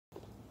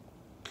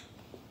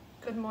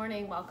Good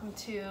morning. Welcome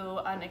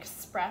to an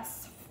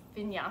Express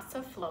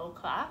Vinyasa flow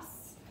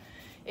class.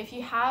 If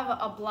you have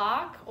a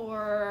block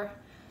or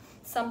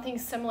something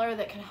similar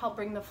that can help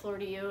bring the floor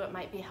to you, it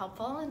might be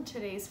helpful in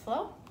today's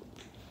flow.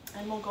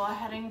 And we'll go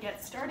ahead and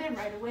get started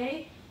right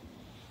away.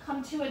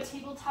 Come to a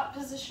tabletop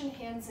position,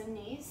 hands and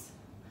knees.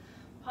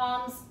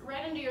 Palms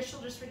right under your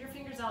shoulders, spread your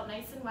fingers out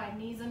nice and wide,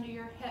 knees under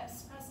your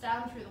hips, press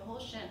down through the whole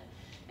shin.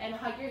 And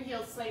hug your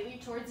heels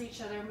slightly towards each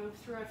other. Move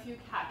through a few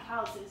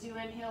cat-cows. As you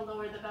inhale,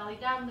 lower the belly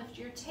down, lift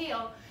your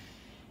tail,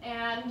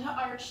 and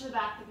arch the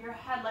back of your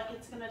head like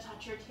it's going to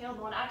touch your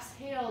tailbone.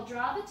 Exhale,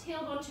 draw the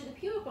tailbone to the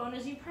pubic bone.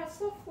 As you press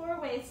the floor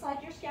away,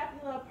 slide your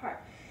scapula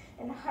apart,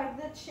 and hug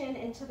the chin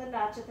into the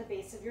nudge at the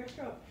base of your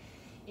throat.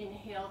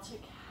 Inhale to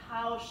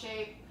cow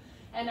shape,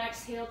 and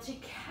exhale to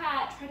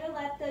cat. Try to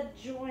let the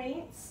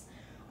joints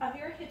of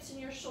your hips and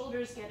your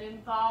shoulders get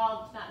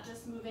involved, not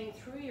just moving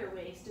through your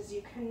waist as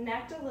you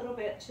connect a little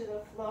bit to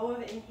the flow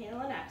of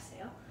inhale and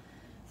exhale.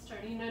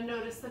 Starting to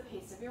notice the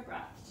pace of your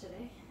breath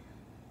today.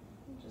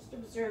 Just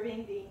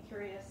observing, being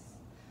curious.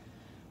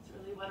 It's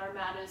really what our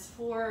mat is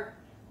for.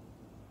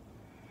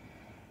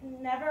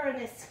 Never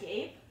an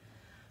escape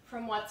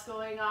from what's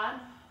going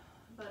on,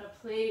 but a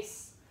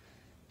place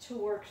to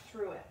work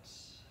through it.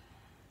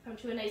 Come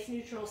to a nice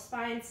neutral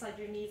spine, slide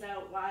your knees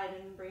out wide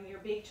and bring your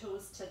big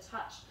toes to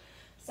touch.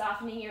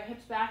 Softening your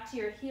hips back to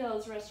your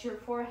heels, rest your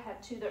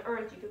forehead to the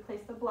earth. You could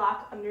place the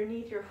block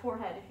underneath your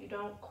forehead if you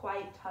don't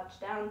quite touch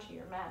down to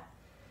your mat.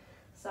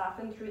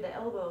 Soften through the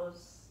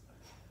elbows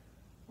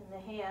and the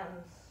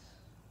hands.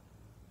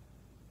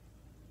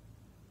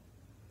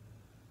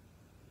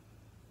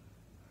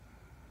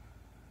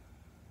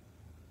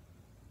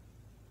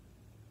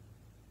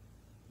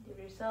 Give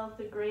yourself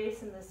the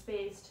grace and the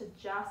space to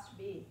just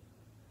be,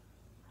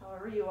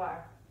 however you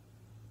are.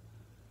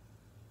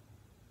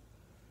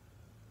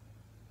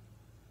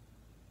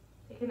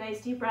 Take a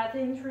nice deep breath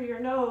in through your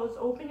nose.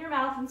 Open your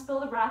mouth and spill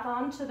the breath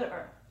onto the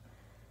earth.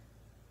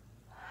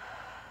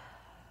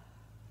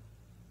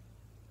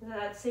 With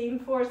that same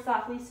force,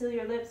 softly seal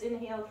your lips.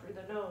 Inhale through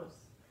the nose.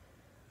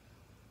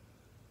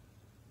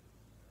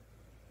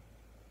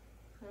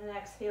 And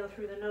exhale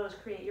through the nose.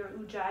 Create your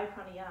Ujjayi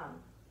Pranayama.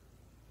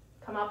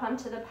 Come up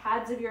onto the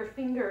pads of your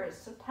fingers.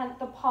 So tent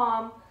the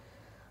palm.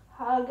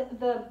 Hug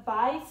the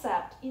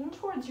bicep in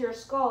towards your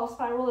skull.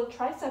 Spiral the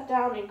tricep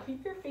down and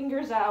creep your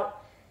fingers out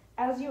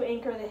as you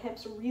anchor the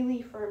hips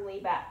really firmly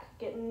back.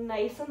 Get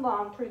nice and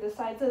long through the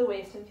sides of the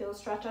waist and feel a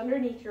stretch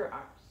underneath your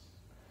arms.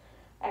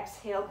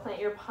 Exhale,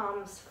 plant your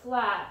palms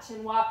flat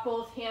and walk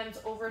both hands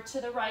over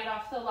to the right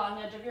off the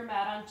long edge of your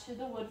mat onto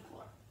the wood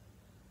floor.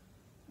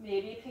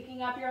 Maybe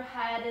picking up your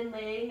head and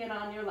laying it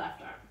on your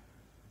left arm.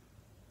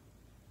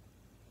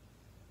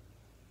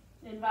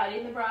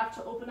 Inviting the breath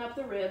to open up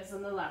the ribs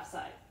on the left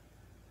side.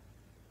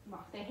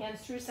 Walk the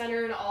hands through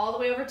center and all the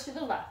way over to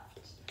the left.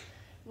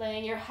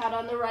 Laying your head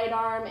on the right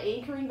arm,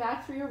 anchoring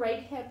back through your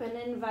right hip and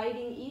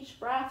inviting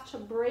each breath to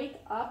break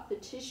up the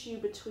tissue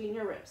between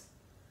your ribs.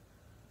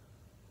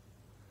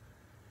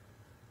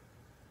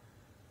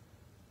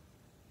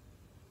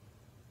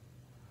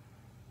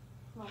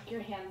 Walk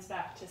your hands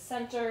back to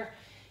center.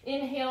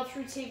 Inhale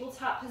through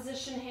tabletop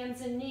position,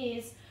 hands and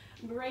knees.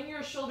 Bring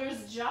your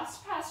shoulders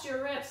just past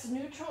your ribs.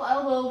 Neutral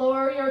elbow,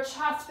 lower your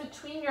chest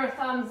between your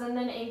thumbs and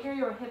then anchor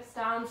your hips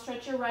down.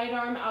 Stretch your right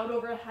arm out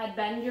overhead,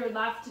 bend your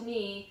left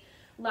knee.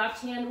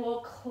 Left hand will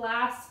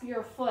clasp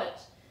your foot.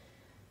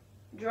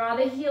 Draw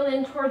the heel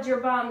in towards your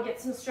bum. Get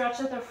some stretch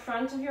at the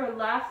front of your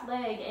left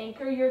leg.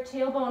 Anchor your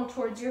tailbone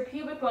towards your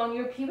pubic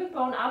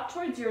bone up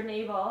towards your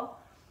navel.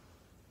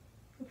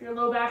 If your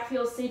low back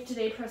feels safe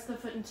today, press the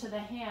foot into the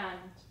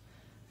hand.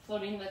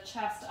 Floating the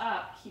chest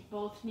up. Keep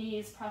both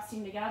knees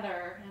pressing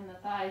together and the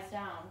thighs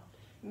down.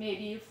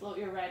 Maybe you float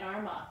your right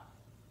arm up.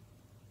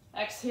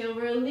 Exhale,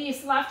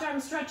 release. Left arm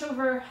stretch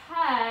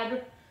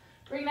overhead.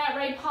 Bring that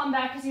right palm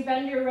back as you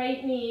bend your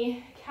right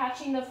knee,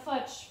 catching the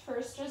foot.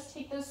 First, just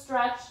take the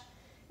stretch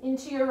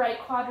into your right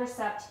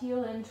quadricep,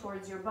 heel in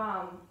towards your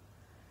bum.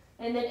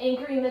 And then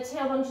anchoring the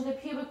tailbone to the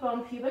pubic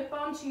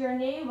bone to your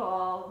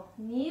navel.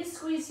 Knees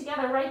squeeze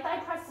together, right thigh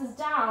presses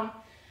down.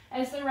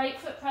 As the right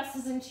foot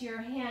presses into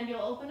your hand,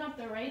 you'll open up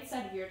the right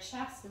side of your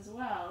chest as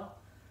well.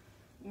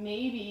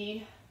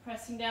 Maybe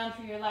pressing down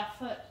through your left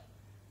foot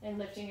and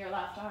lifting your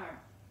left arm.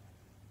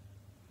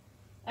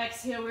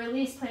 Exhale,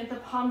 release, plant the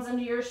palms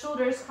under your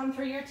shoulders, come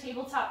through your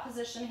tabletop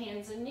position,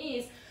 hands and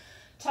knees.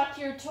 Tuck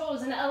your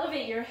toes and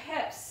elevate your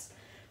hips.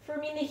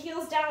 Firming the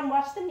heels down,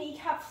 watch the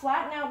kneecap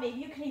flatten out. Maybe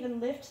you can even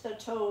lift the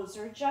toes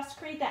or just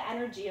create the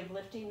energy of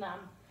lifting them.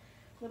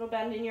 Little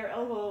bend in your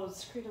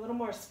elbows, create a little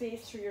more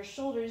space through your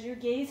shoulders. Your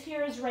gaze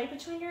here is right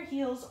between your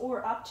heels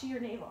or up to your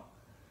navel.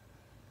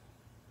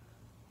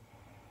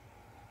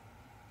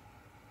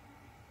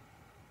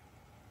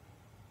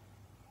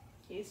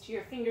 Gaze to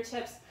your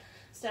fingertips.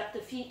 Step the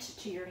feet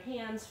to your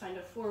hands, find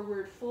a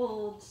forward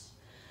fold.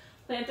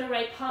 Plant the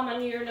right palm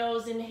under your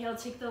nose. Inhale,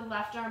 take the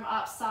left arm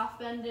up, soft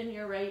bend in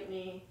your right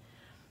knee.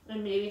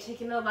 And maybe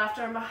taking the left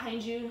arm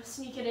behind you,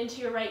 sneak it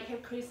into your right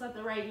hip crease, let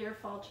the right ear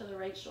fall to the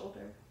right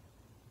shoulder.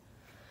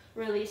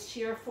 Release to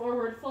your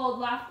forward fold,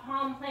 left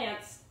palm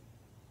plants.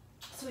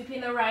 Sweeping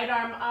the right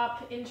arm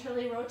up,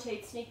 internally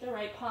rotate, sneak the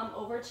right palm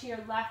over to your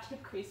left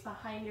hip crease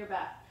behind your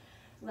back.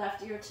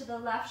 Left ear to the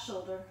left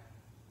shoulder.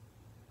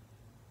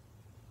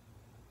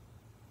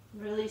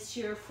 Release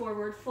to your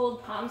forward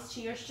fold, palms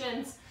to your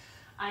shins.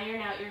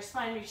 Iron out your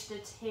spine, reach the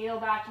tail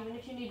back, even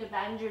if you need to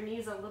bend your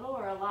knees a little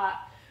or a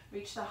lot.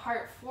 Reach the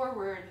heart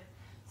forward.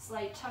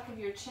 Slight tuck of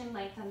your chin,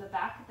 lengthen the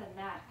back of the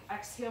neck.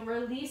 Exhale,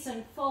 release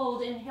and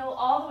fold. Inhale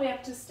all the way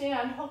up to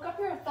stand. Hook up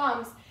your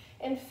thumbs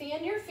and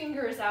fan your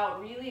fingers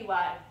out really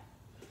wide.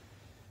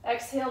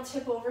 Exhale,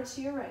 tip over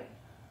to your right.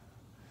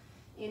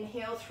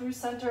 Inhale through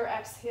center,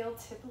 exhale,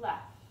 tip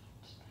left.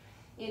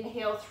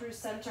 Inhale through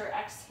center,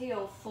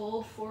 exhale,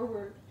 fold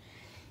forward.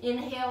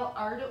 Inhale,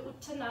 Ardha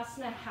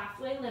Uttanasana,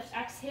 halfway lift.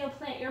 Exhale,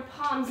 plant your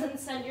palms and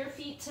send your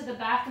feet to the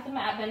back of the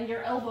mat. Bend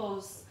your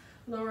elbows.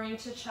 Lowering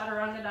to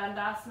Chaturanga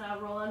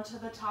Dandasana, roll onto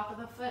the top of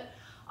the foot,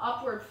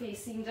 upward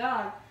facing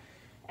dog.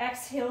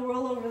 Exhale,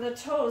 roll over the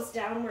toes,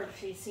 downward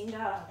facing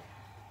dog.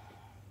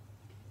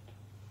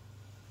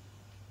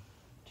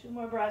 2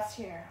 more breaths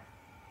here.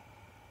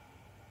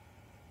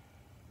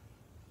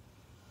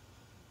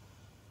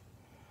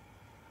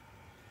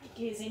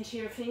 Gazing to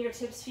your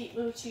fingertips, feet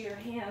move to your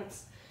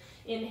hands.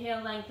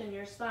 Inhale, lengthen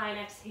your spine.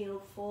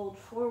 Exhale, fold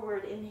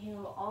forward.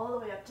 Inhale all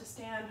the way up to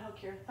stand.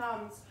 Hook your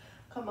thumbs.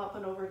 Come up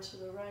and over to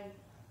the right.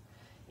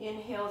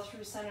 Inhale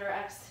through center,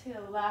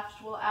 exhale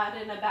left. We'll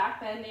add in a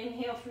back bend.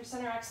 Inhale through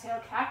center,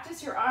 exhale,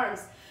 cactus your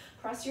arms.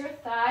 Press your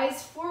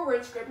thighs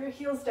forward, scrub your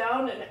heels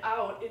down and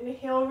out.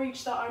 Inhale,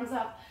 reach the arms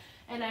up.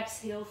 And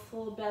exhale,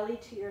 full belly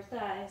to your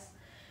thighs.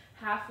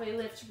 Halfway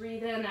lift,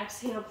 breathe in.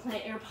 Exhale,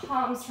 plant your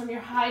palms from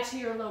your high to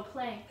your low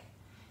plank.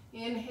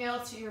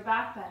 Inhale to your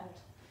back bend.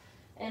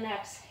 And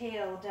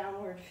exhale,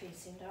 downward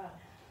facing dog.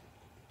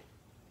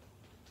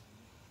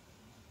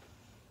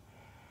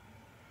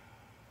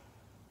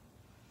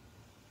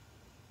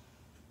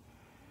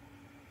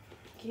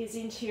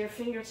 Gazing to your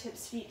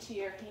fingertips, feet to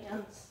your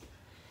hands.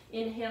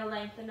 Inhale,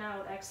 lengthen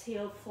out.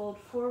 Exhale, fold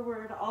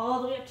forward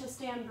all the way up to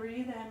stand.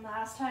 Breathe in.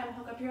 Last time,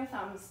 hook up your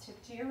thumbs,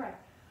 tip to your right.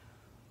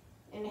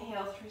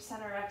 Inhale through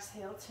center,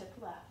 exhale, tip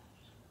left.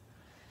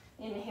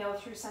 Inhale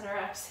through center,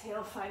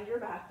 exhale, find your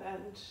back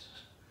bend.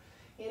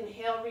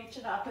 Inhale, reach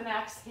it up, and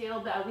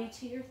exhale, belly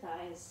to your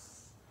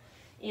thighs.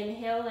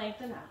 Inhale,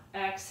 lengthen out.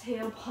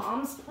 Exhale,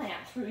 palms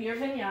plant through your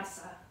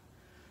vinyasa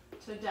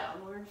to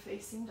downward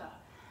facing dog.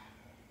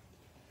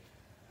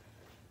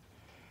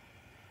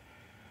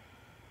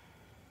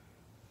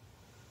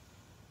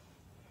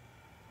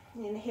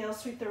 Inhale,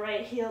 sweep the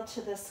right heel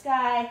to the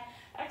sky.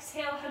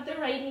 Exhale, hug the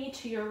right knee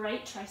to your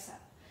right tricep.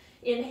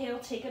 Inhale,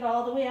 take it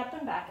all the way up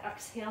and back.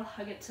 Exhale,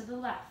 hug it to the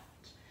left.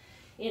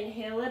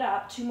 Inhale it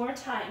up 2 more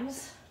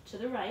times to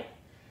the right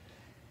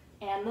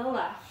and the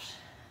left.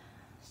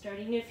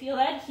 Starting to feel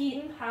that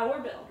heat and power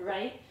build,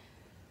 right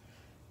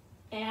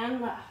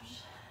and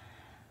left.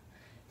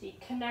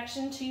 Deep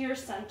connection to your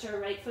center.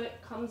 Right foot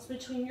comes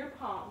between your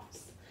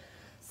palms.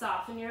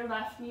 Soften your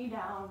left knee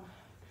down.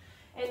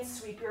 And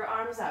sweep your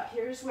arms up.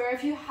 Here's where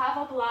if you have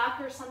a block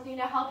or something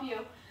to help you,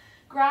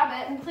 grab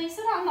it and place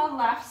it on the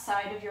left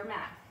side of your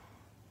mat,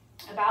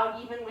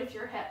 about even with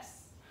your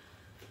hips.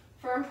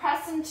 Firm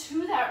press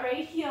into that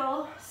right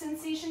heel.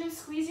 Sensation of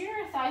squeezing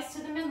your thighs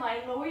to the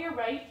midline. Lower your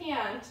right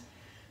hand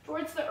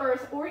towards the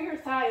earth or your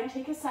thigh and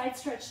take a side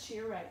stretch to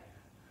your right.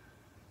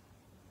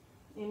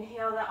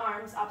 Inhale the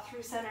arms up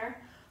through center.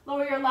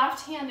 Lower your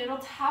left hand. It'll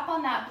tap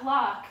on that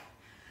block.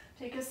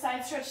 Take a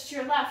side stretch to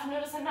your left.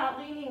 Notice I'm not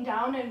leaning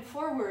down and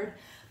forward.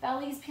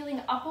 Belly's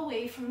peeling up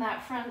away from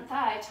that front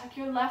thigh. Tuck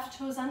your left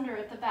toes under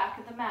at the back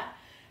of the mat.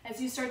 As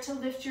you start to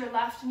lift your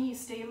left knee,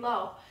 stay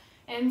low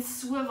and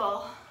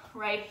swivel.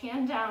 Right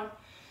hand down.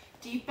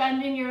 Deep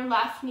bend in your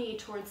left knee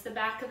towards the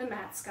back of the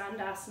mat.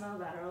 Skandasana,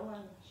 lateral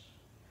lunge.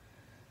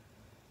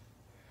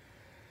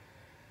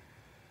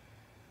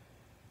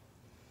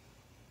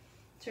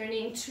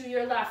 Turning to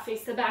your left,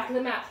 face the back of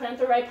the mat. Plant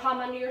the right palm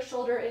under your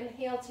shoulder.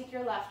 Inhale, take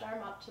your left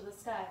arm up to the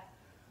sky.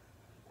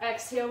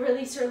 Exhale,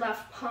 release your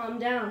left palm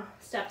down.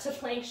 Step to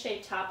plank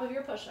shape, top of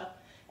your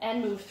push-up,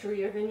 and move through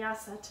your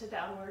vinyasa to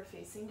downward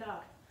facing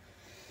dog.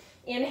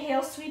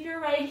 Inhale, sweep your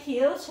right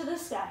heel to the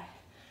sky.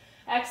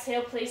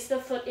 Exhale, place the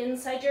foot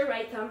inside your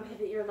right thumb,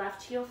 pivot your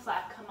left heel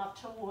flat, come up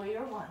to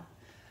warrior one.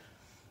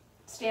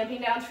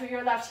 Stamping down through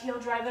your left heel,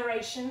 drive the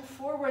right shin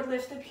forward,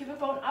 lift the pubic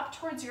bone up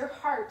towards your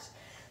heart.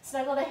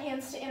 Snuggle the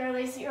hands to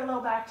interlace at your low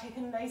back. Take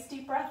a nice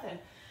deep breath in.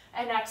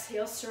 And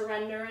exhale,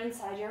 surrender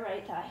inside your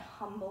right thigh.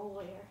 Humble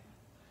warrior.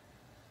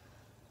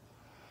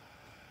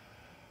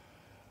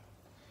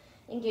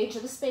 Engage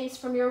the space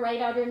from your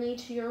right outer knee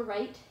to your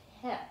right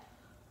hip.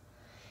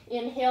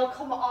 Inhale,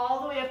 come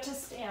all the way up to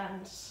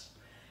stand.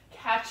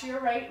 Catch your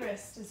right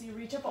wrist as you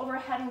reach up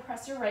overhead and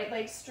press your right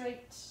leg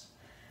straight.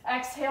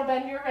 Exhale,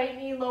 bend your right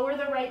knee, lower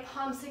the right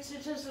palm 6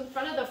 inches in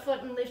front of the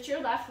foot and lift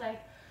your left leg.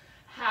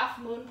 Half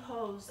moon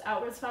pose,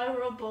 outward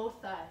spiral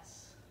both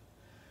thighs.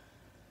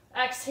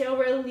 Exhale,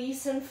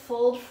 release and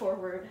fold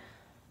forward.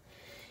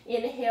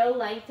 Inhale,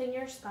 lengthen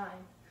your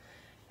spine.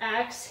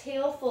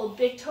 Exhale, fold.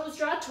 Big toes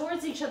draw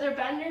towards each other.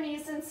 Bend your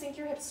knees and sink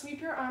your hips. Sweep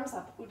your arms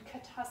up.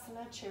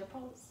 Utkatasana, chair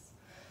pose.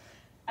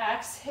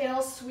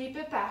 Exhale, sweep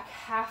it back,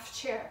 half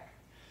chair.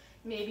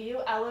 Maybe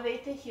you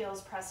elevate the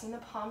heels, pressing the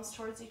palms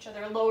towards each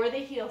other. Lower the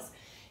heels.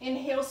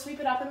 Inhale, sweep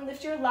it up and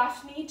lift your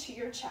left knee to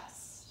your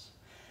chest.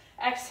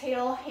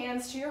 Exhale,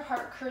 hands to your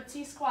heart.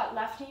 Curtsy squat.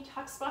 Left knee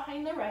tucks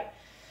behind the right.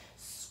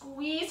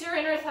 Squeeze your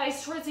inner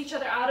thighs towards each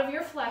other out of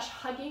your flesh,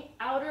 hugging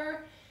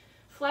outer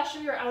flesh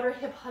of your outer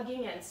hip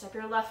hugging in. Step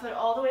your left foot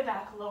all the way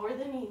back. Lower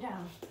the knee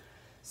down.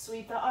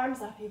 Sweep the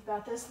arms up. You've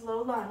got this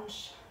low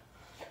lunge.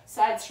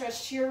 Side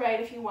stretch to your right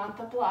if you want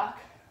the block.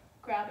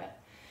 Grab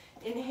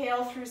it.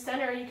 Inhale through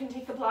center. You can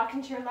take the block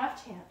into your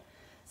left hand.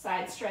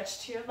 Side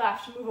stretch to your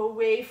left. Move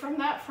away from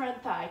that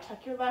front thigh.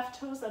 Tuck your left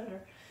toes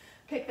under.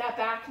 Pick that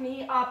back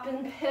knee up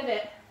and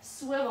pivot.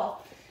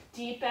 Swivel.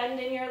 Deep bend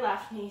in your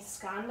left knee.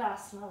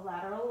 Skandasana,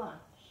 lateral lunge.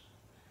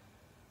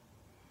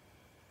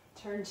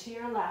 Turn to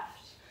your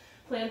left.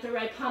 Plant the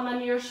right palm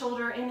under your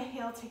shoulder.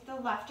 Inhale, take the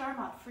left arm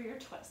up for your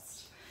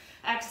twist.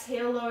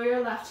 Exhale, lower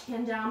your left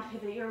hand down.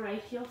 Pivot your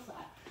right heel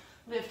flat.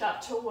 Lift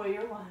up to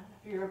warrior one.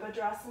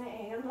 Virabhadrasana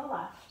A on the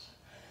left.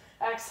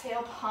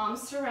 Exhale,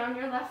 palms surround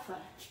your left foot.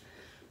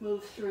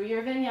 Move through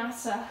your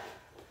vinyasa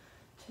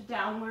to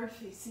downward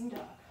facing dog.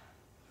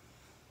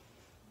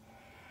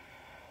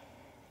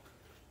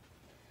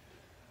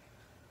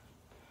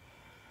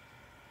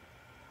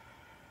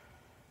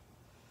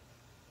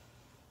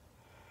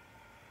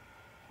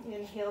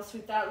 Inhale,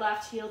 sweep that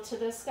left heel to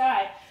the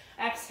sky.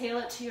 Exhale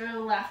it to your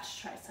left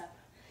tricep.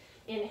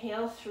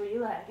 Inhale, 3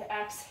 leg.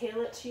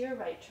 Exhale it to your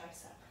right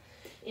tricep.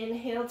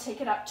 Inhale,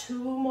 take it up 2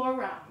 more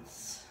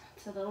rounds.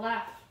 To the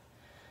left,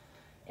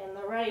 and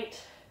the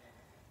right,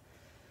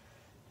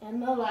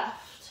 and the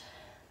left,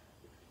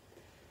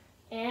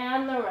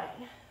 and the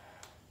right.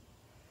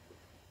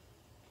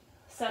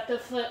 Set the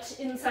foot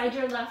inside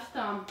your left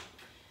thumb.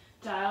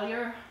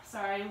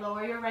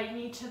 Lower your right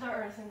knee to the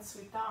earth and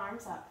sweep the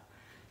arms up.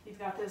 You've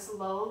got this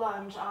low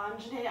lunge,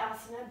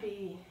 Anjaneyasana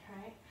B,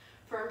 right?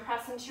 Firm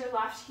press into your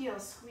left heel.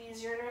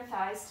 Squeeze your inner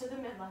thighs to the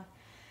midline.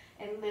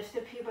 And lift the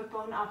pubic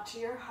bone up to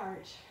your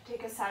heart.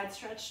 Take a side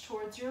stretch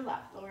towards your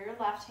left. Lower your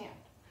left hand.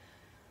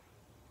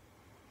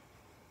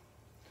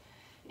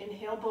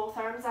 Inhale, both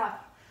arms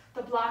up.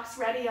 The block's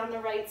ready on the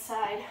right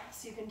side,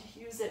 so you can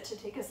use it to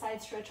take a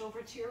side stretch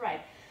over to your right.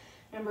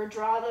 Remember,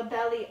 draw the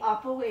belly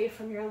up away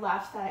from your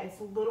left thigh. It's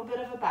a little bit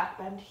of a back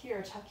bend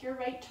here. Tuck your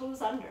right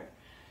toes under.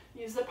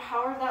 Use the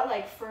power of that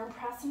leg. Firm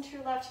press into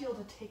your left heel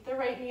to take the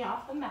right knee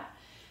off the mat.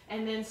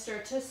 And then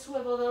start to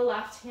swivel the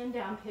left hand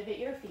down. Pivot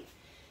your feet.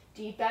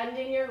 Deep bend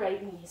in your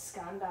right knee.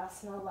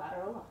 Skandasana,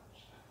 lateral lunge.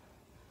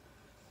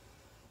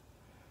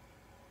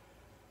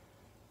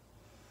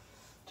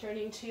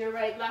 Turning to your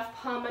right, left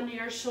palm under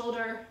your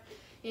shoulder.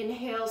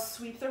 Inhale,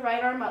 sweep the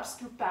right arm up.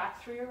 Scoop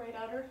back through your right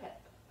outer hip.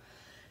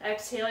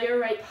 Exhale your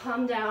right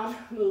palm down.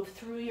 Move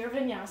through your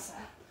vinyasa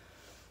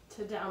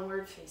to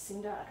downward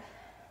facing dog.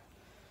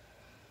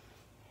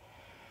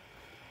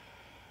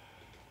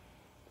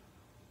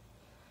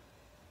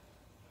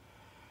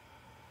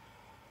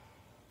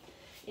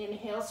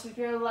 Inhale, sweep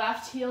your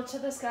left heel to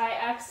the sky.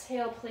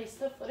 Exhale, place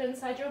the foot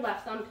inside your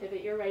left thumb.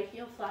 Pivot your right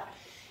heel flat.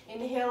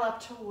 Inhale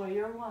up to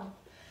warrior one.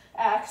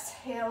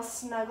 Exhale,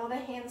 snuggle the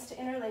hands to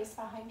interlace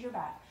behind your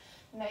back.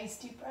 Nice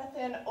deep breath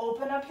in.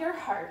 Open up your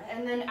heart.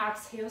 And then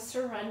exhale,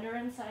 surrender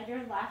inside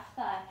your left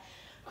thigh.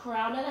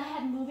 Crown of the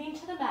head moving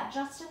to the mat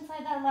just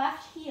inside that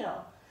left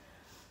heel.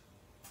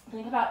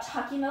 Think about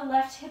tucking the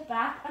left hip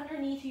back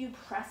underneath you,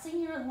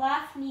 pressing your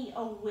left knee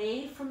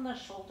away from the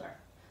shoulder.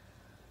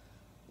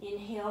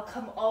 Inhale,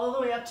 come all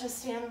the way up to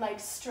stand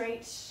legs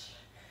straight.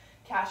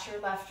 Catch your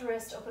left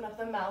wrist, open up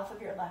the mouth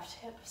of your left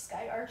hip,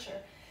 sky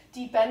archer.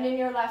 Deep bend in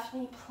your left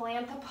knee,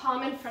 plant the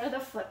palm in front of the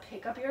foot,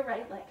 pick up your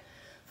right leg.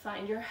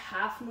 Find your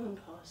half moon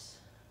pose.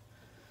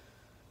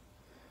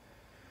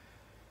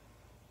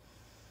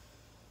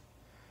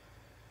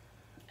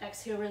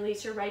 Exhale,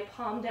 release your right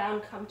palm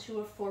down, come to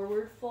a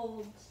forward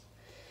fold.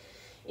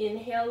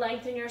 Inhale,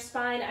 lengthen your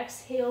spine.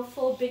 Exhale,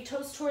 fold big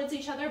toes towards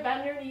each other,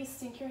 bend your knees,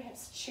 sink your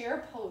hips,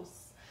 chair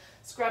pose.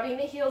 Scrubbing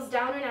the heels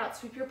down and out,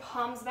 sweep your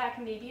palms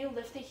back. Maybe you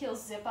lift the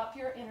heels, zip up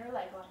your inner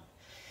leg line.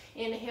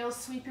 Inhale,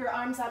 sweep your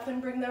arms up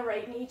and bring the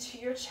right knee to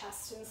your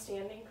chest in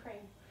standing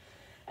crane.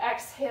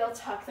 Exhale,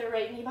 tuck the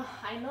right knee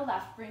behind the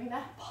left. Bring the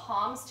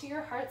palms to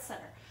your heart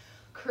center.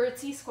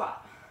 Curtsy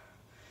squat.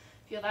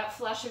 Feel that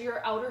flesh of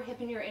your outer hip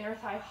and your inner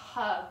thigh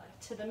hug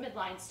to the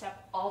midline.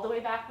 Step all the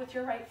way back with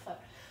your right foot.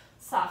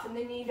 Soften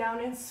the knee down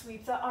and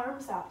sweep the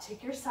arms out.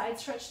 Take your side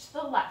stretch to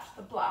the left.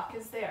 The block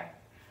is there.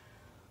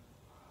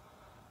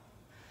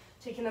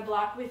 Taking the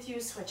block with you,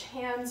 switch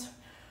hands.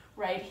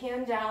 Right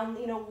hand down,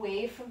 lean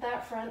away from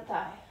that front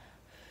thigh.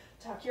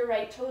 Tuck your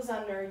right toes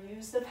under.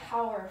 Use the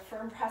power.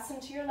 Firm press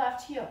into your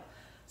left heel.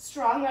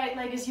 Strong right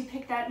leg as you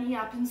pick that knee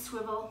up and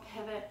swivel,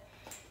 pivot.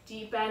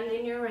 Deep bend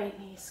in your right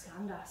knee.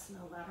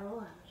 Skandasana, lateral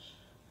lunge.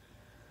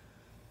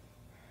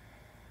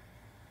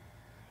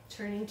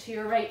 Turning to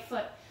your right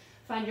foot.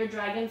 Find your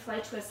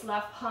dragonfly twist,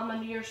 left palm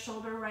under your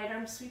shoulder, right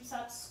arm sweeps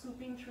out,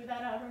 scooping through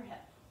that outer hip.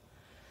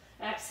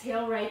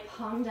 Exhale, right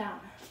palm down.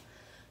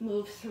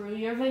 Move through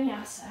your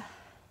vinyasa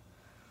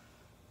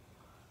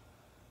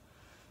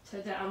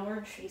to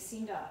downward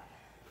facing dog.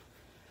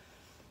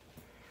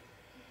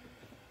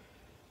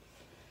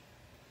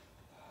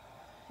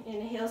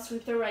 Inhale,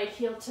 sweep the right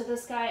heel to the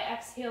sky.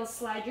 Exhale,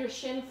 slide your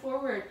shin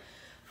forward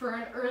for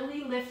an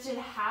early lifted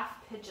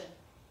half pigeon.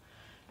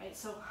 Right,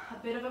 so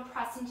a bit of a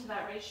press into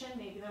that right shin.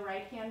 Maybe the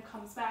right hand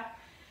comes back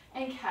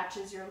and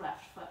catches your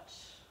left foot.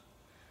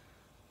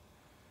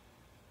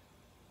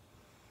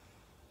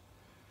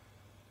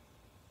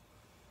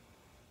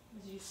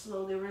 As you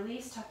slowly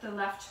release, tuck the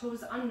left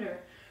toes under.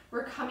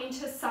 We're coming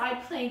to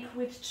side plank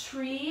with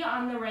tree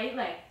on the right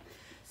leg.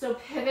 So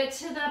pivot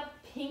to the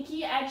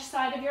pinky edge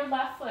side of your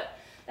left foot.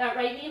 That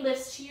right knee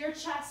lifts to your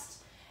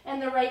chest,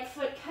 and the right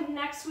foot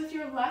connects with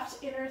your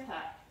left inner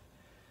thigh.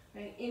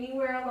 Right,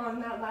 anywhere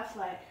along that left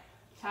leg.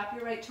 Tap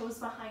your right toes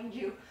behind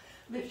you.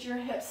 Lift your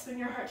hips, spin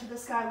your heart to the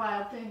sky,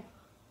 wild thing.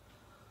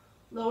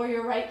 Lower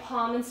your right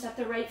palm and step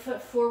the right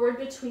foot forward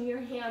between your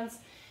hands.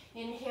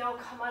 Inhale,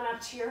 come on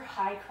up to your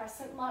high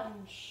crescent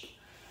lunge.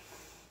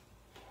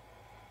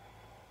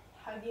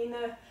 Hugging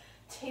the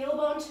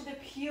tailbone to the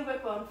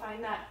pubic bone,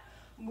 find that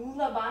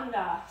Mula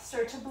Bandha.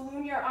 Start to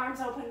balloon your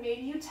arms open.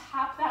 Maybe you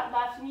tap that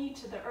left knee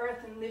to the earth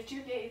and lift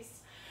your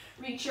gaze.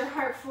 Reach your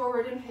heart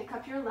forward and pick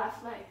up your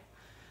left leg.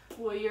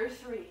 Warrior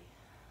 3.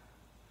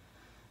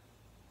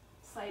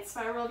 Slight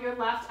spiral of your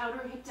left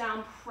outer hip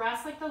down.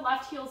 Press like the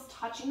left heel's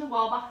touching the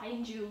wall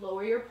behind you.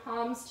 Lower your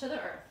palms to the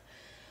earth.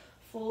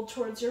 Fold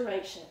towards your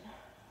right shin.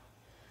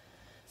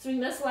 Swing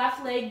this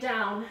left leg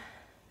down.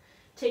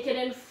 Take it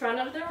in front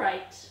of the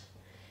right.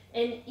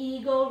 And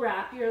eagle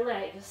wrap your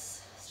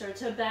legs. Start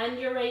to bend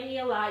your right knee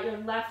a lot. Your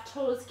left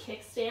toes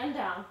kickstand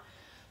down.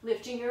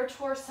 Lifting your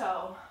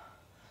torso.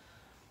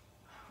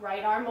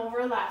 Right arm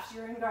over left.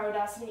 You're in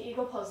Garudasana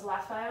Eagle Pose.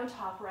 Left thigh on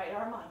top, right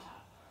arm on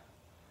top.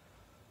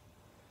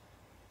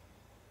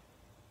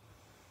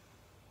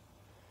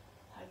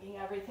 Hugging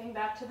everything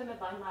back to the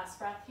midline. Last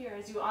breath here.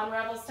 As you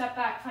unravel, step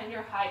back, find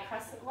your high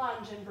crescent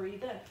lunge and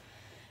breathe in.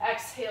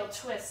 Exhale,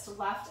 twist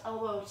left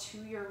elbow to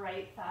your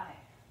right thigh.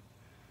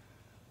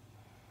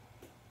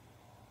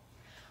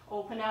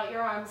 Open out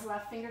your arms,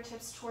 left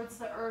fingertips towards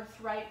the earth,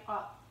 right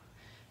up.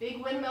 Big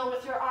windmill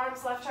with your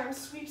arms, left arm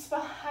sweeps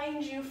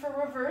behind you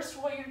for reverse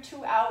warrior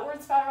 2.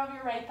 Outward spiral of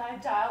your right thigh,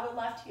 dial the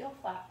left heel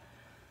flat.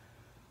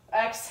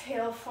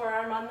 Exhale,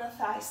 forearm on the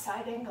thigh,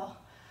 side angle.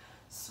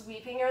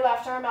 Sweeping your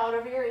left arm out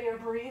over your ear,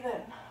 breathe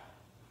in.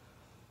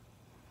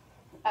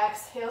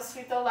 Exhale,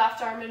 sweep the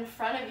left arm in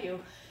front of you.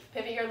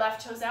 Pivot your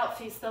left toes out,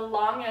 face the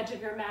long edge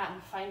of your mat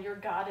and find your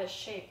goddess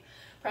shape.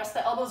 Press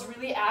the elbows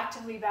really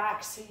actively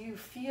back so you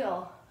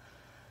feel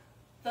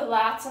the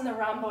lats and the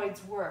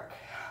rhomboids work.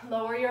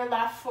 Lower your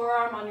left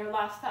forearm on your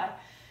left thigh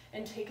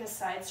and take a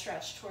side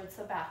stretch towards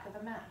the back of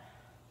the mat.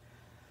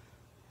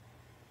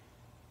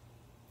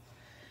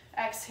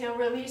 Exhale,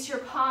 release your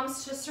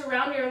palms to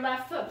surround your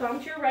left foot.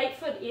 Bump your right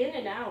foot in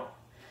and out.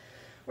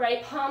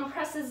 Right palm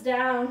presses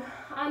down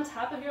on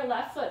top of your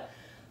left foot.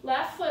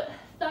 Left foot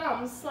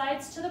thumb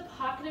slides to the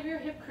pocket of your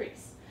hip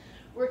crease,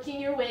 working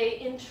your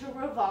way into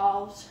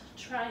revolved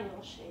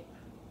triangle shape.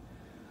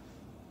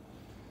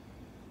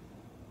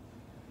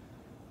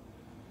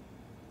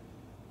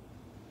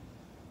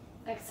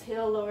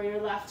 Exhale, lower your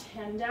left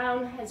hand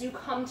down as you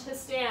come to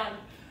stand.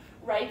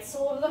 Right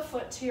sole of the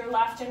foot to your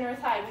left inner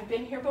thigh. We've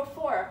been here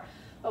before,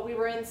 but we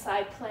were in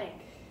side plank.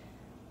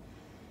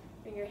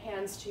 Bring your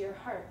hands to your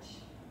heart.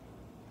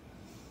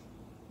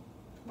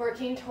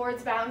 Working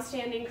towards bound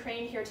standing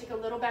crane here. Take a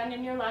little bend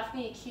in your left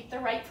knee. Keep the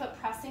right foot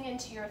pressing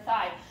into your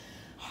thigh.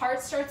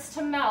 Heart starts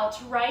to melt.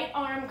 Right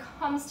arm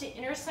comes to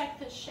intersect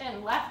the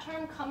shin. Left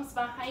arm comes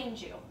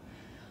behind you.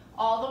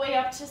 All the way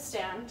up to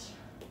stand.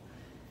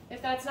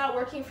 If that's not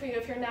working for you,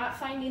 if you're not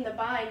finding the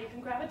bind, you can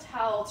grab a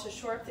towel to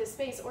shore up this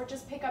space or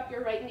just pick up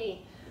your right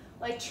knee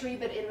like tree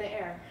but in the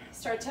air.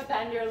 Start to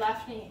bend your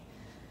left knee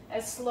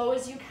as slow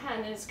as you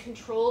can, as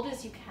controlled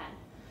as you can.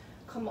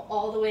 Come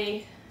all the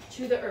way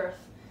to the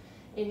earth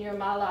in your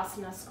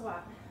Malasana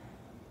squat.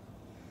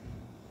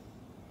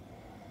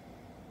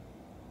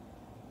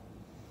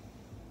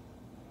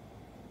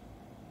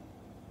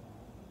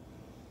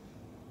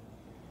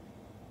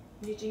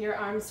 Reaching your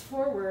arms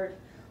forward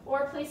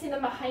or placing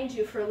them behind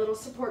you for a little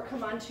support.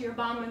 Come onto your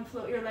bum and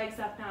float your legs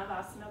up,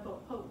 Navasana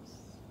boat pose.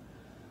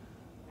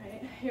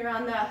 Right? You're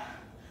on the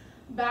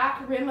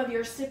back rim of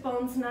your sit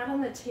bones, not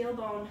on the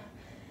tailbone.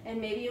 And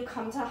maybe you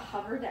come to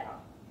hover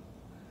down.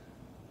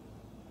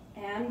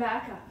 And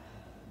back up.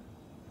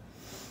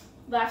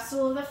 Left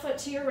sole of the foot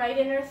to your right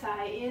inner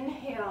thigh.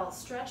 Inhale,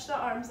 stretch the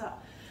arms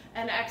up.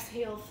 And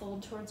exhale,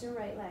 fold towards your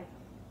right leg.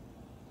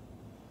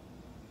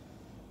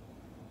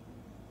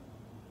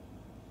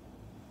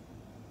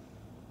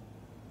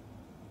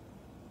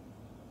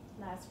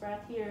 Last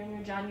breath here in your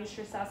Janu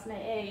Sirsasana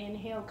A.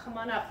 Inhale, come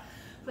on up.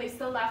 Place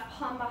the left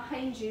palm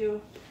behind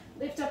you.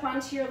 Lift up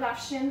onto your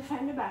left shin,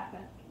 find a back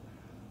bend.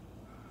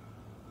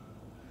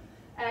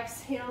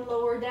 Exhale,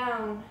 lower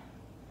down.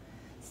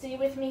 Stay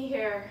with me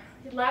here.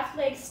 Your left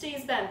leg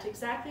stays bent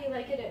exactly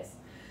like it is.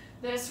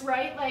 This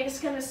right leg is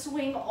going to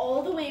swing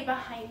all the way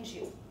behind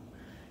you.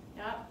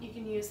 Yep, you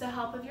can use the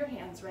help of your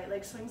hands. Right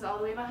leg swings all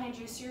the way behind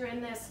you, so you're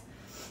in this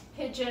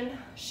pigeon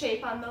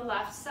shape on the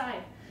left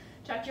side.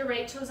 Tuck your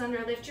right toes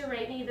under, lift your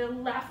right knee. The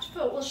left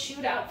foot will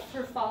shoot out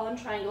for fallen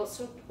triangle,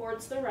 so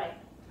towards the right.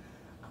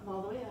 Come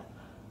all the way up.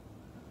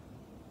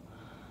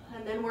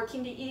 And then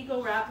working to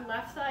eagle wrap,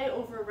 left thigh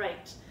over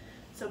right.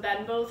 So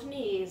bend both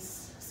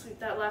knees, sweep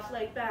that left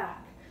leg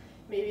back.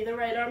 Maybe the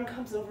right arm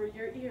comes over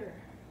your ear.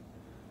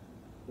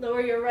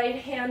 Lower your right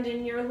hand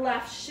and your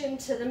left shin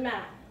to the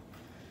mat.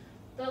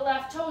 The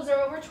left toes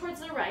are over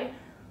towards the right.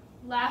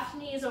 Left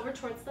knee is over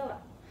towards the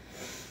left.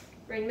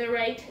 Bring the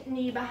right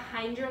knee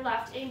behind your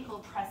left ankle.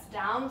 Press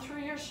down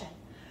through your shin.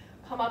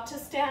 Come up to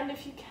stand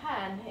if you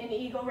can. And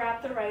eagle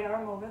wrap the right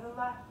arm over the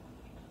left.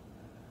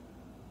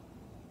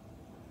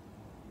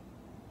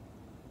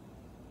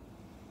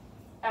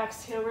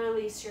 Exhale,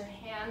 release your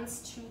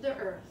hands to the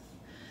earth.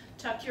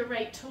 Tuck your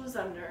right toes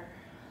under.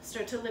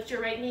 Start to lift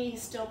your right knee,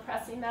 still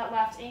pressing that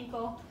left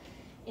ankle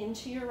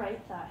into your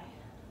right thigh.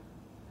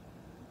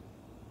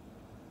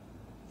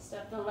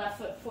 Step the left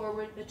foot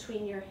forward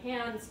between your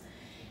hands,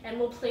 and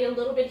we'll play a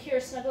little bit here.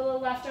 Snuggle the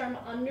left arm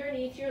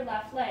underneath your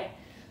left leg.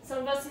 Some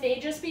of us may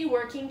just be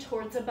working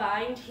towards a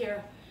bind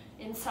here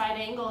in side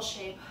angle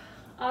shape.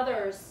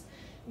 Others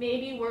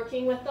may be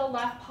working with the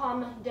left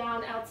palm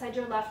down outside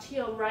your left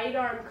heel. Right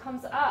arm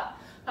comes up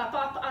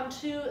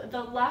onto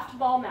the left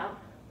ball mount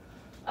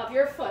of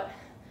your foot,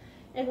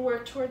 and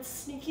work towards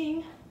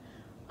sneaking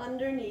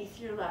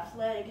underneath your left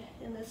leg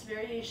in this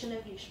variation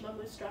of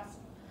Vishamamudra.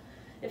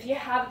 If you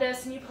have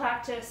this and you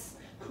practice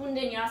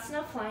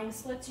Kundanyasana flying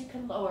splits, you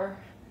can lower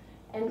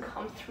and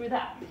come through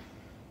that.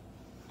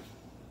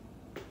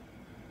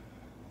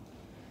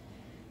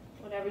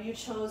 Whatever you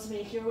chose,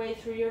 make your way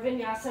through your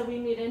vinyasa. We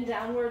meet in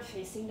downward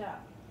facing dog.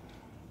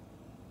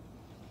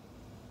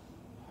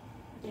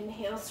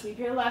 Inhale, sweep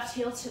your left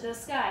heel to the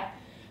sky.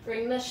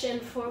 Bring the shin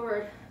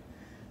forward.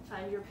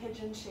 Find your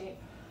pigeon shape.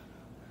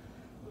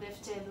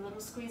 Lifted, a little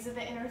squeeze of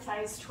the inner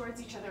thighs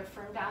towards each other,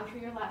 firm down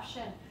through your left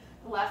shin.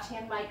 The left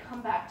hand might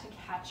come back to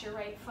catch your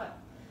right foot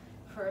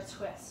for a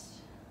twist.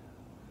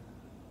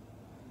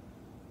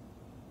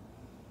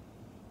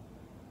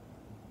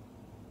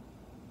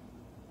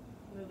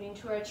 Moving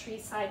to our tree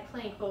side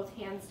plank, both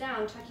hands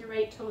down, tuck your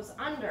right toes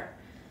under.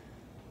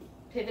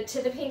 Pivot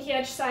to the pinky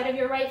edge side of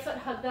your right foot,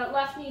 hug that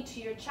left knee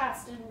to your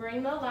chest, and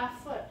bring the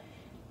left foot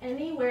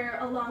anywhere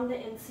along the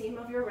inseam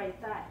of your right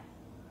thigh.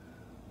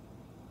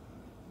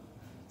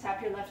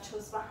 Tap your left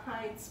toes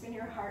behind, spin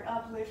your heart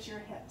up, lift your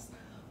hips.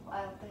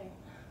 Wild thing.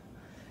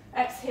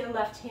 Exhale,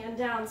 left hand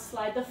down,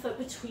 slide the foot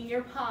between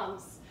your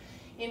palms.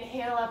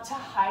 Inhale up to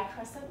high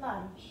crescent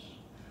lunge.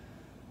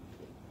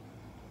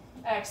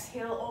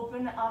 Exhale,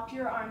 open up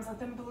your arms, let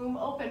them bloom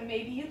open.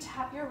 Maybe you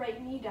tap your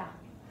right knee down.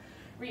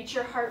 Reach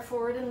your heart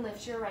forward and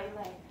lift your right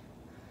leg.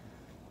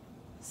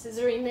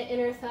 Scissoring the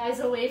inner thighs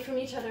away from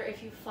each other.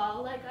 If you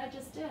fall like I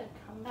just did,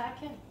 come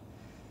back in.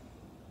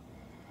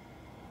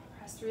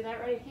 Press through that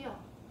right heel.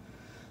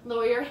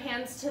 Lower your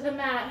hands to the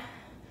mat.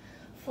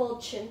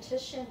 Fold chin to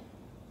shin.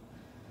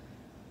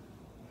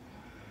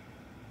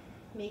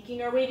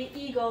 Making our way to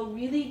eagle,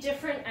 really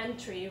different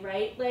entry.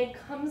 Right leg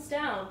comes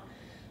down.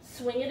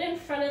 Swing it in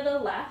front of the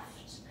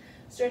left.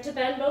 Start to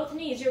bend both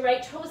knees. Your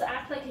right toes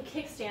act like a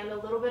kickstand, a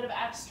little bit of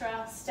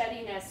extra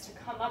steadiness to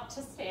come up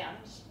to stand.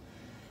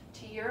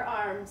 To your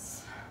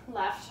arms,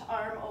 left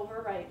arm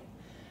over right.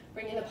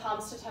 Bringing the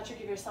palms to touch or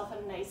give yourself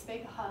a nice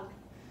big hug.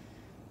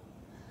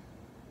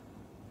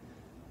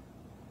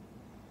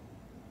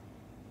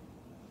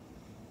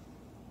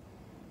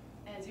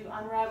 As you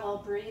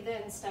unravel, breathe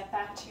in, step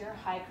back to your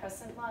high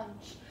crescent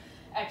lunge.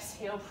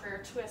 Exhale,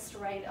 prayer twist,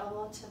 right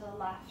elbow to the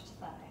left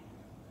thigh.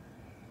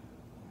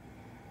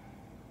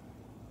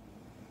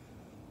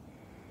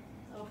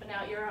 Open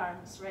out your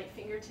arms, right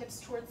fingertips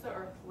towards the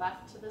earth,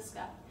 left to the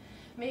sky.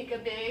 Make a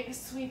big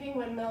sweeping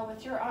windmill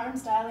with your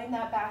arms, dialing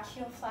that back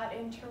heel flat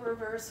into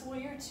reverse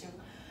warrior two.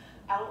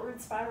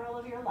 Outward spiral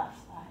of your left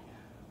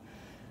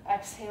thigh.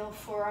 Exhale,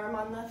 forearm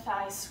on the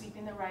thigh,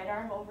 sweeping the right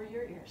arm over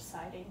your ear,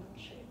 side angle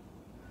shape.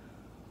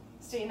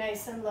 Stay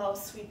nice and low,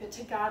 sweep it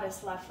to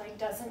goddess, left leg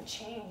doesn't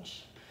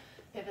change.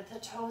 Pivot the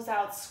toes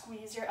out,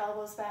 squeeze your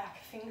elbows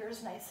back,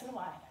 fingers nice and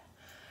wide.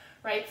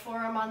 Right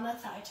forearm on the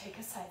thigh, take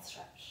a side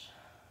stretch.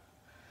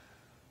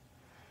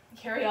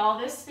 Carry all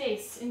this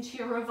space into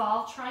your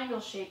revolved triangle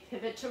shape.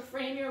 Pivot to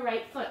frame your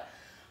right foot.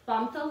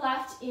 Bump the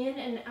left in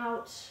and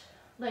out.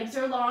 Legs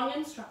are long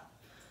and strong.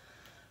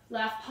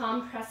 Left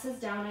palm presses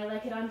down. I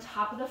like it on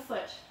top of the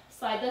foot.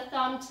 Slide the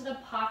thumb to the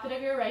pocket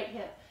of your right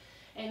hip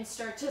and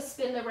start to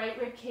spin the right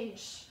rib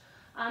cage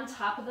on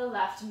top of the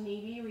left,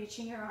 maybe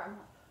reaching your arm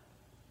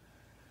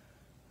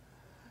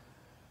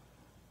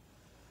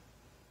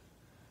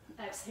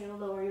up. Exhale,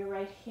 lower your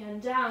right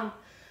hand down.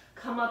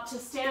 Come up to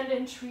stand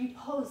in tree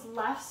pose.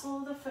 Left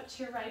sole of the foot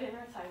to your right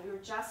inner thigh. We were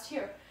just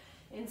here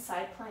in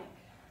side plank.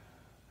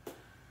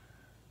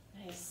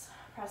 Nice.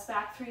 Press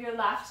back through your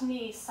left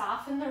knee,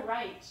 soften the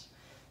right.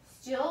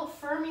 Still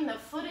firming the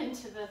foot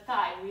into the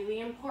thigh, really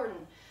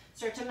important.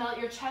 Start to melt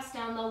your chest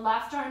down. The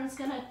left arm is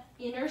gonna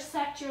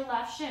intersect your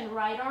left shin.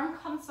 Right arm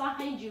comes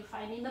behind you,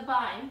 finding the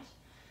bind.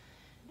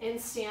 And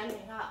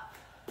standing up,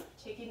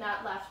 taking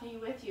that left knee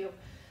with you.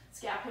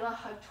 Scapula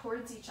hug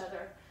towards each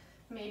other.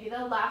 Maybe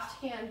the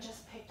left hand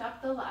just picked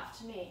up the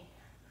left knee.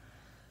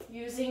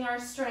 Using our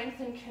strength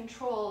and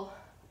control,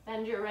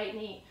 bend your right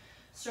knee.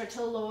 Start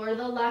to lower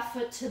the left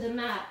foot to the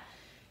mat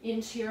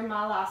into your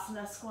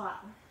Malasana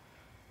squat.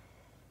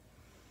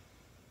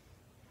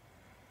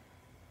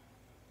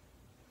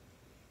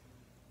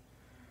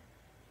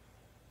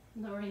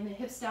 Lowering the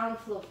hips down,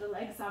 float the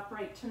legs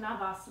upright to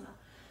Navasana.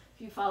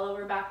 If you fall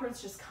over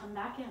backwards, just come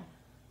back in.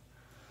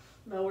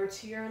 Lower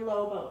to your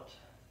low boat.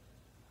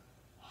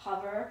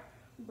 Hover,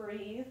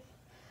 breathe.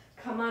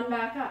 Come on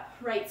back up.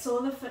 Right sole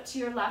of the foot to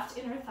your left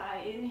inner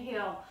thigh.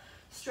 Inhale,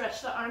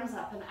 stretch the arms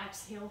up, and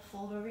exhale,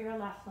 fold over your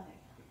left leg.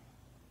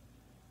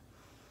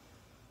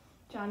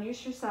 Janu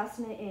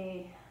Sirsasana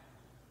A.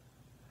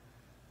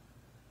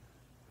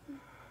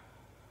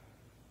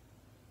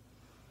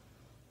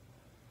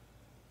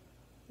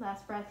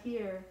 Last breath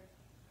here.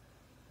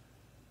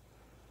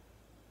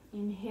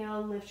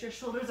 Inhale, lift your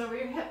shoulders over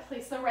your hip.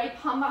 Place the right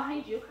palm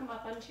behind you. Come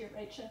up onto your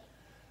right shin.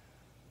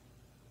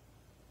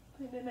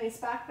 Find a nice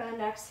back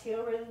bend.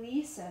 Exhale,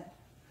 release it.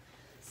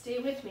 Stay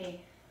with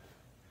me.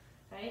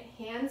 Right?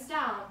 Hands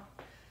down.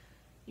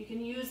 You can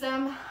use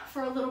them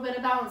for a little bit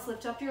of balance.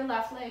 Lift up your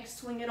left leg.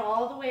 Swing it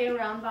all the way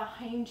around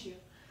behind you.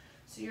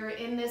 So you're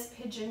in this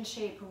pigeon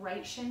shape.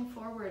 Right shin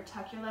forward.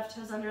 Tuck your left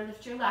toes under.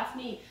 Lift your left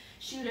knee.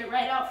 Shoot it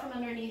right out from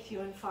underneath you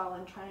and fall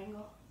in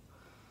triangle.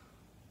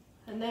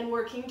 And then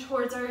working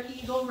towards our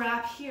eagle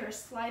wrap here.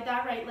 Slide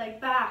that right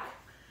leg back.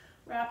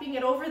 Wrapping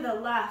it over the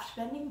left.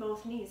 Bending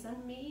both knees.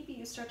 And maybe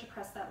you start to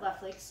press that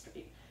left leg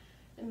straight.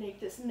 And make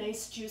this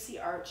nice juicy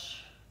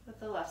arch with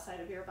the left side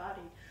of your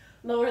body.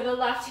 Lower the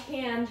left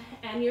hand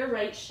and your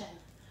right shin.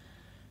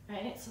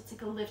 Right? So it's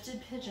like a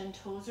lifted pigeon.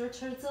 Toes are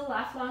towards the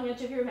left long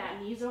edge of your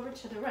mat. Knees over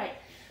to the right.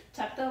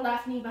 Tuck the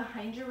left knee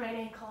behind your right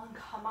ankle and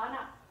come on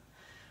up.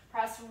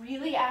 Press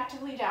really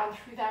actively down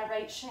through that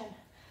right shin.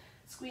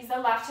 Squeeze the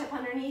left hip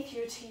underneath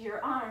you to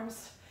your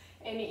arms.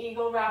 And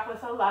eagle wrap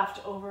with the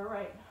left over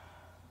right.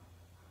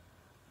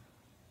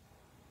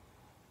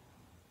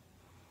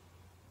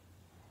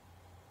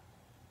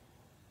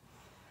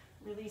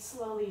 Really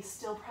slowly,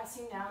 still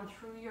pressing down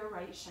through your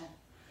right shin.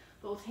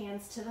 Both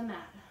hands to the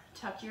mat.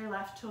 Tuck your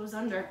left toes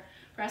under.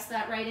 Press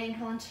that right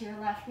ankle into your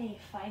left knee.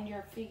 Find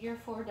your figure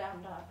four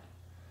down dog.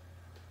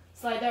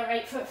 Slide that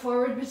right foot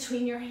forward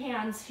between your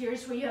hands.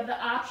 Here's where you have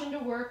the option to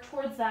work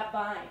towards that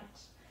bind.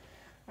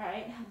 All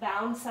right,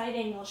 bound side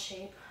angle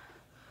shape.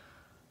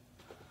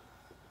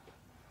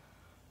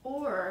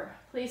 Or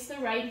place the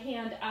right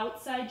hand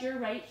outside your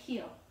right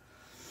heel.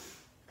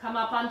 Come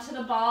up onto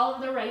the ball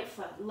of the right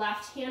foot.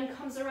 Left hand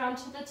comes around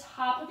to the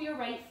top of your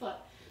right foot.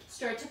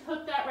 Start to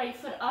put that right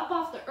foot up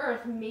off the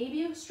earth. Maybe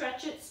you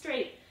stretch it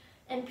straight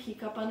and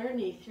peek up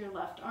underneath your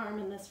left arm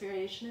in this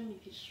variation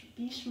of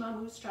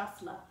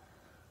Bhishmamustrasana.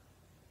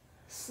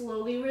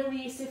 Slowly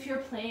release if you're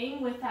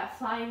playing with that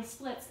flying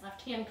splits.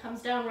 Left hand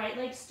comes down, right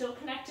leg still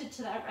connected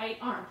to that right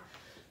arm.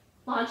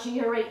 Launching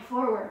your right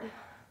forward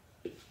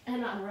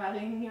and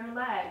unwrapping your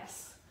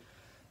legs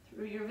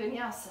through your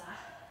vinyasa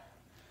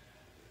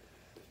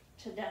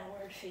to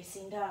downward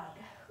facing dog.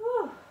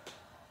 Whew.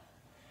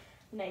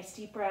 Nice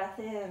deep breath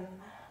in.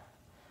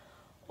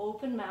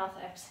 Open mouth,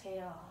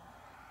 exhale.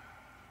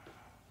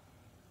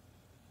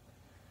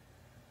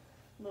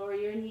 Lower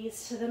your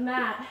knees to the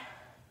mat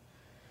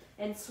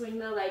and swing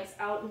the legs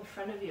out in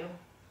front of you.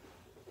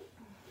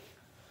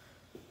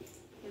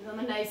 Give them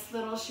a nice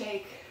little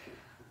shake.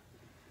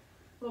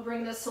 We'll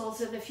bring the soles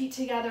of the feet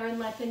together and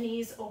let the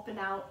knees open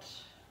out.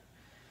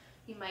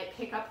 You might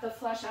pick up the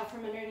flesh out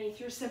from underneath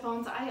your sit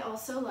bones. I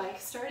also like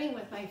starting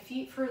with my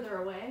feet further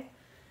away,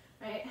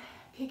 right?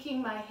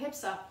 Picking my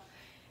hips up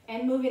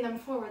and moving them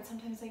forward.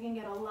 Sometimes I can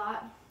get a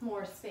lot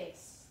more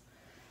space.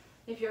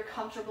 If you're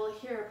comfortable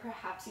here,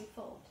 perhaps you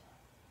fold.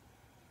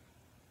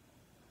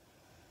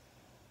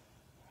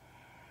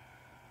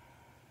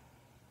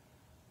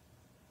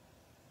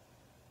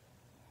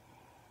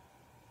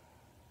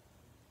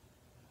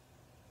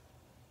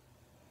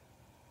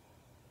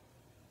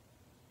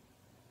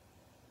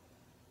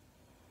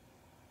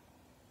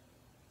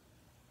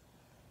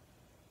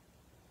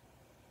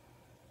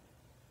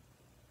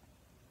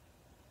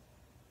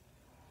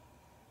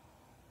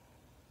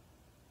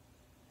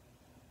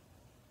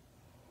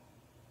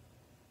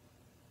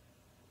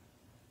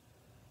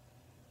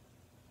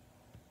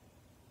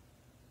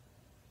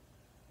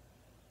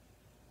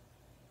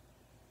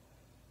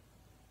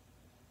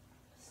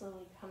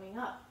 Slowly coming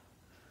up.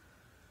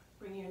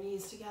 Bring your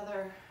knees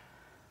together.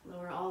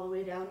 Lower all the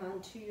way down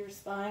onto your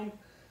spine.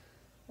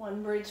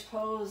 One bridge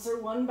pose or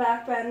one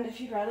back bend.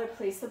 If you'd rather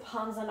place the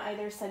palms on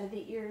either side of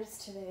the ears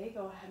today,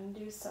 go ahead and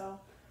do so.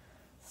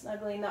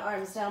 Snuggling the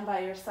arms down by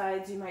your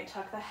sides, you might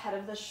tuck the head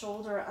of the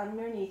shoulder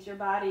underneath your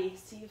body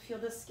so you feel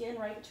the skin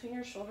right between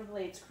your shoulder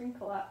blades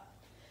crinkle up.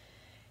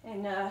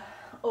 And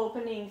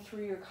opening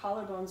through your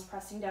collarbones,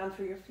 pressing down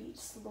through your feet.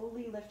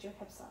 Slowly lift your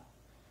hips up.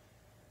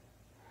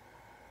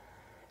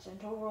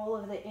 Gentle roll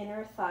of the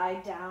inner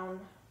thigh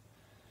down,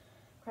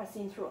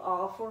 pressing through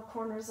all four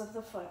corners of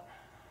the foot.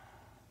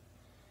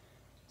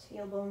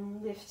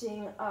 Tailbone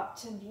lifting up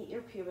to meet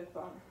your pubic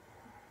bone.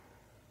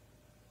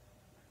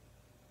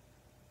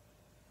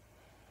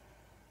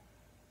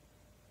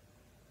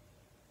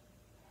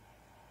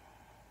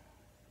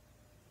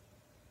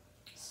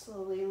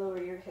 Slowly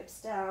lower your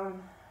hips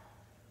down.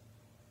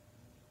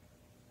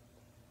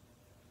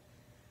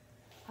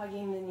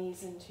 Hugging the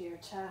knees into your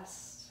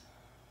chest.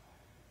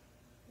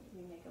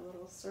 Maybe make a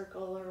little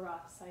circle or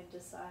rock side to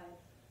side.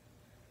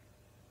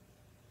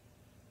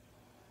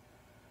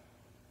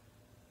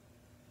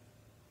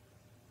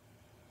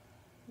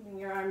 Bring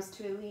your arms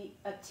to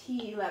a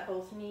T, let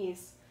both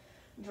knees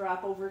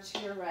drop over to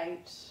your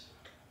right.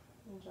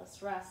 And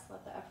just rest,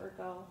 let the effort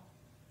go.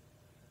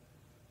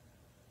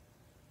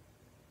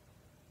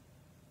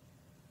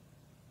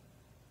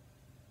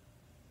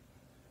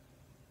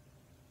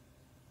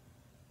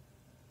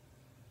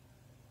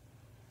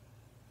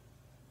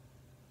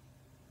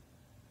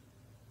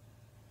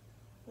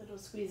 Little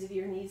squeeze of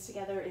your knees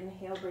together.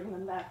 Inhale, bring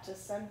them back to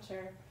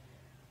center.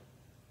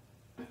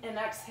 And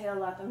exhale,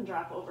 let them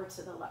drop over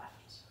to the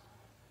left.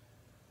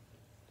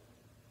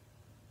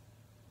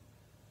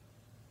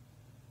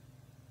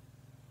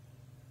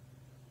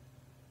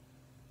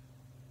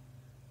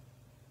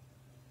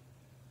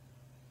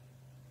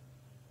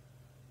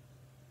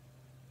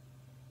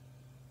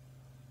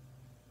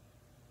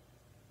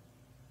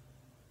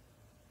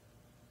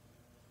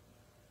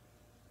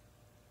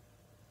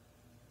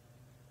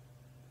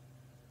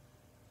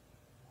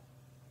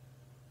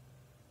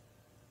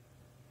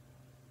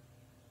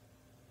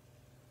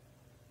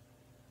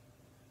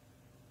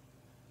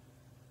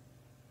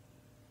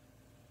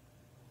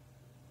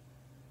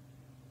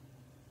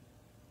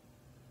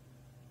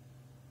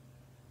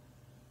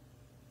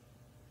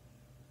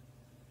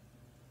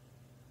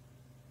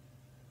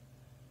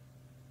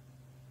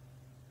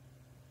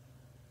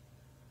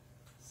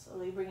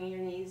 Slowly bringing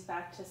your knees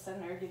back to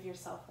center, give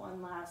yourself one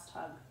last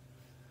hug.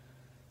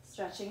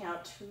 Stretching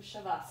out to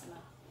Shavasana.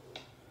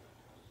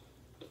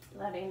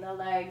 Letting the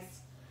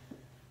legs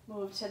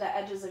move to the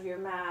edges of your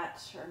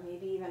mat or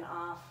maybe even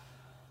off.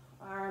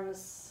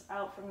 Arms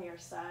out from your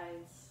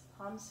sides,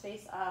 palms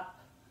face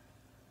up.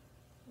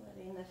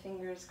 Letting the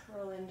fingers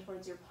curl in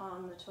towards your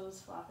palm, the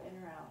toes flop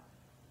in or out.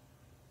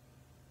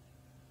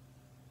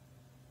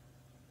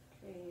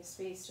 Creating a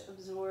space to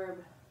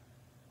absorb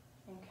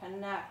and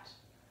connect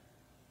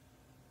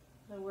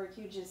the work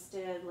you just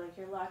did, like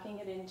you're locking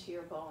it into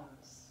your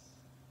bones.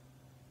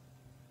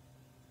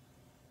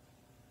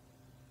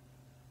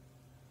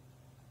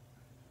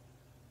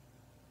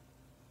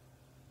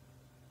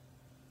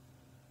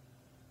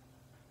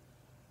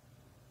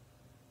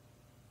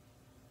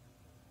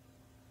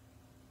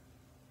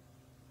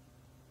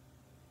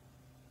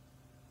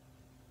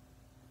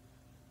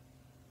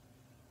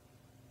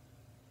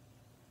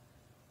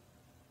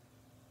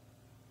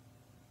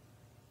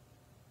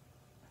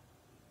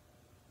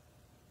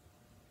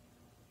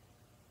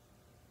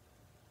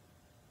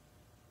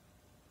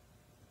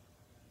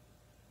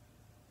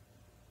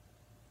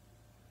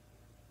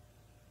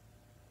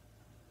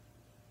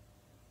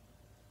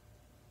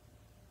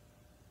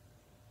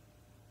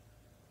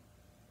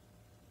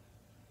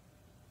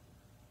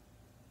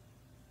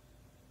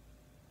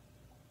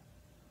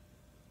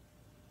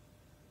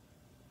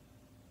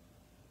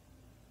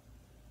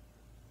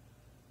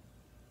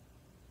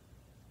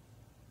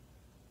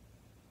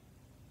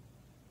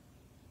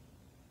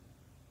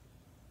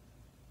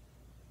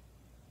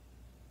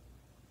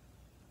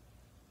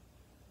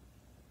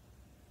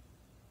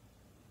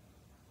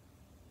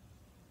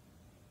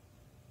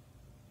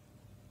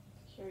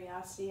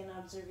 Curiosity and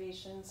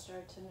observation,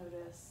 start to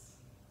notice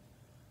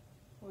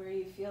where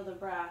you feel the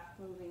breath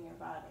moving your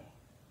body.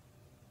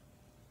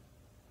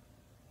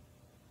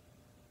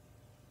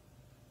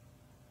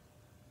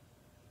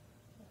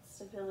 Its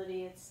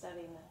stability, its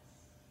steadiness.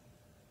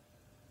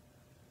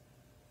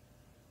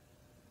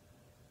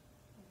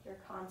 Your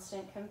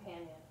constant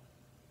companion.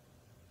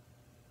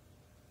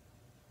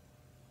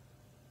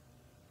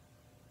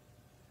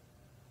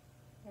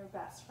 Your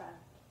best friend.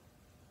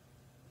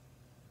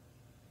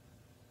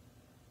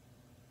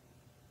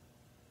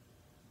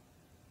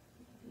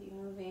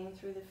 Moving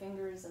through the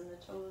fingers and the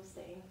toes,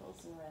 the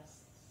ankles and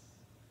wrists.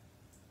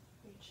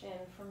 Reach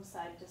in from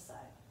side to side.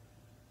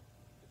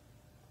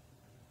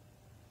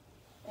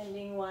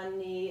 Ending one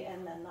knee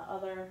and then the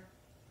other.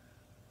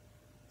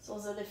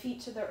 Soles of the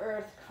feet to the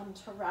earth, come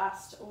to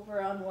rest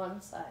over on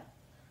one side.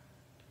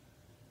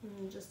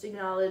 And just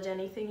acknowledge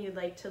anything you'd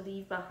like to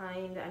leave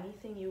behind,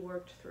 anything you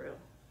worked through.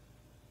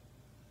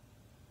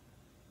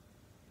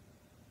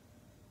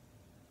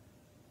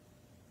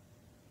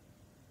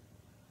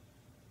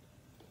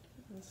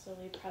 And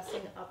slowly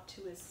pressing up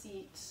to a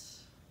seat.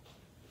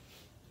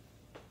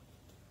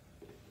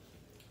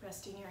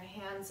 Resting your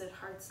hands at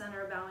heart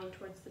center, bowing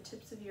towards the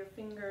tips of your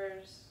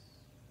fingers.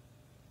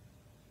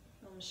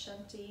 Om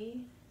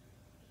Shanti,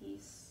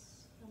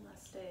 peace,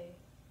 namaste.